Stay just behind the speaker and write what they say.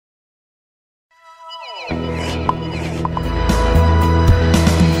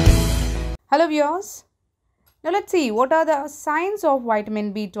Hello viewers. Now let's see what are the signs of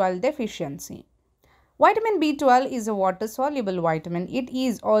vitamin B12 deficiency. Vitamin B12 is a water-soluble vitamin. It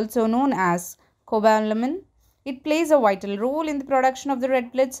is also known as cobalamin. It plays a vital role in the production of the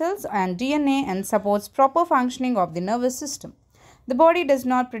red blood cells and DNA and supports proper functioning of the nervous system. The body does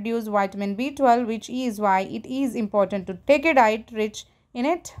not produce vitamin B12, which is why it is important to take a diet rich in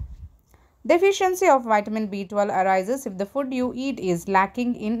it. Deficiency of vitamin B12 arises if the food you eat is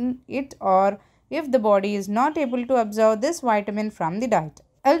lacking in it or if the body is not able to absorb this vitamin from the diet.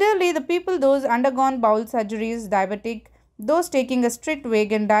 Elderly, the people, those undergone bowel surgeries, diabetic, those taking a strict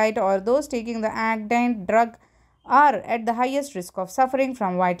vegan diet or those taking the iodine drug are at the highest risk of suffering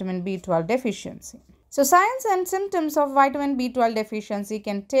from vitamin B12 deficiency. So signs and symptoms of vitamin B12 deficiency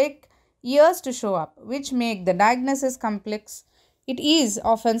can take years to show up, which make the diagnosis complex. It is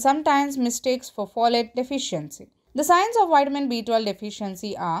often sometimes mistakes for folate deficiency. The signs of vitamin B12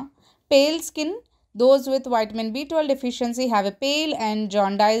 deficiency are pale skin. Those with vitamin B12 deficiency have a pale and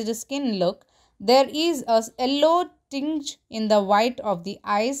jaundiced skin look. There is a yellow tinge in the white of the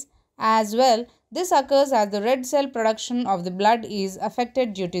eyes as well. This occurs as the red cell production of the blood is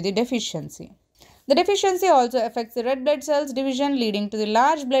affected due to the deficiency. The deficiency also affects the red blood cells division, leading to the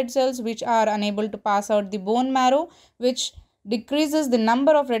large blood cells which are unable to pass out the bone marrow, which decreases the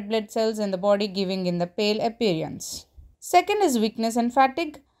number of red blood cells in the body, giving in the pale appearance. Second is weakness and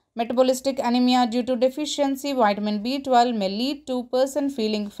fatigue. Metabolistic anemia due to deficiency vitamin B12 may lead to person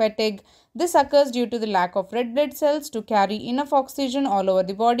feeling fatigue. This occurs due to the lack of red blood cells to carry enough oxygen all over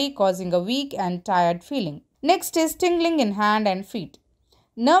the body, causing a weak and tired feeling. Next is tingling in hand and feet.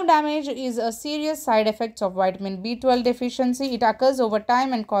 Nerve damage is a serious side effect of vitamin B12 deficiency. It occurs over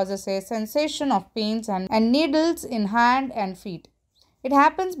time and causes a sensation of pains and needles in hand and feet. It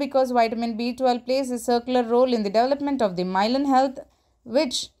happens because vitamin B12 plays a circular role in the development of the myelin health,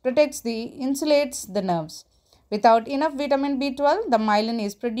 which insulates the nerves. Without enough vitamin B12, the myelin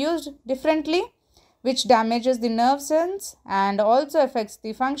is produced differently, which damages the nerve cells and also affects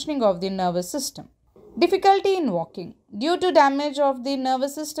the functioning of the nervous system. Difficulty in walking. Due to damage of the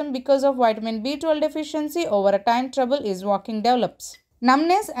nervous system because of vitamin B12 deficiency, over a time trouble is walking develops.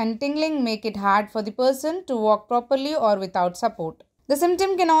 Numbness and tingling make it hard for the person to walk properly or without support. The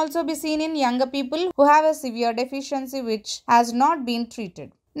symptom can also be seen in younger people who have a severe deficiency which has not been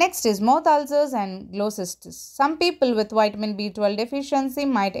treated. Next is mouth ulcers and glossitis. Some people with vitamin B12 deficiency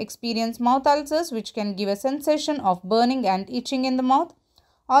might experience mouth ulcers, which can give a sensation of burning and itching in the mouth.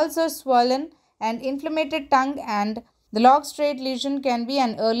 Also swollen and inflamed tongue and the log straight lesion can be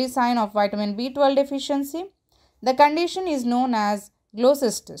an early sign of vitamin B12 deficiency. The condition is known as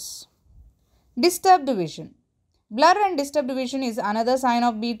glossitis. Disturbed vision. Blur and disturbed vision is another sign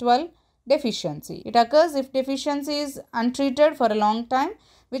of B12 deficiency. It occurs if deficiency is untreated for a long time,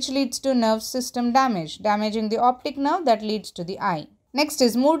 which leads to nerve system damage, damaging the optic nerve that leads to the eye. Next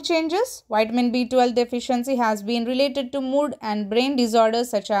is mood changes. Vitamin B12 deficiency has been related to mood and brain disorders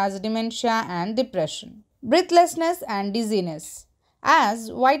such as dementia and depression. Breathlessness and dizziness. As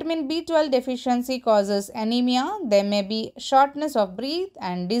vitamin B12 deficiency causes anemia, there may be shortness of breath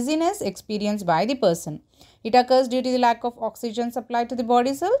and dizziness experienced by the person. It occurs due to the lack of oxygen supply to the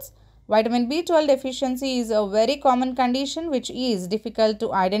body cells. Vitamin B12 deficiency is a very common condition which is difficult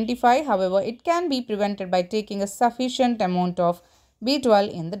to identify. However, it can be prevented by taking a sufficient amount of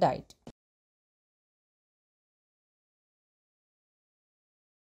B12 in the diet.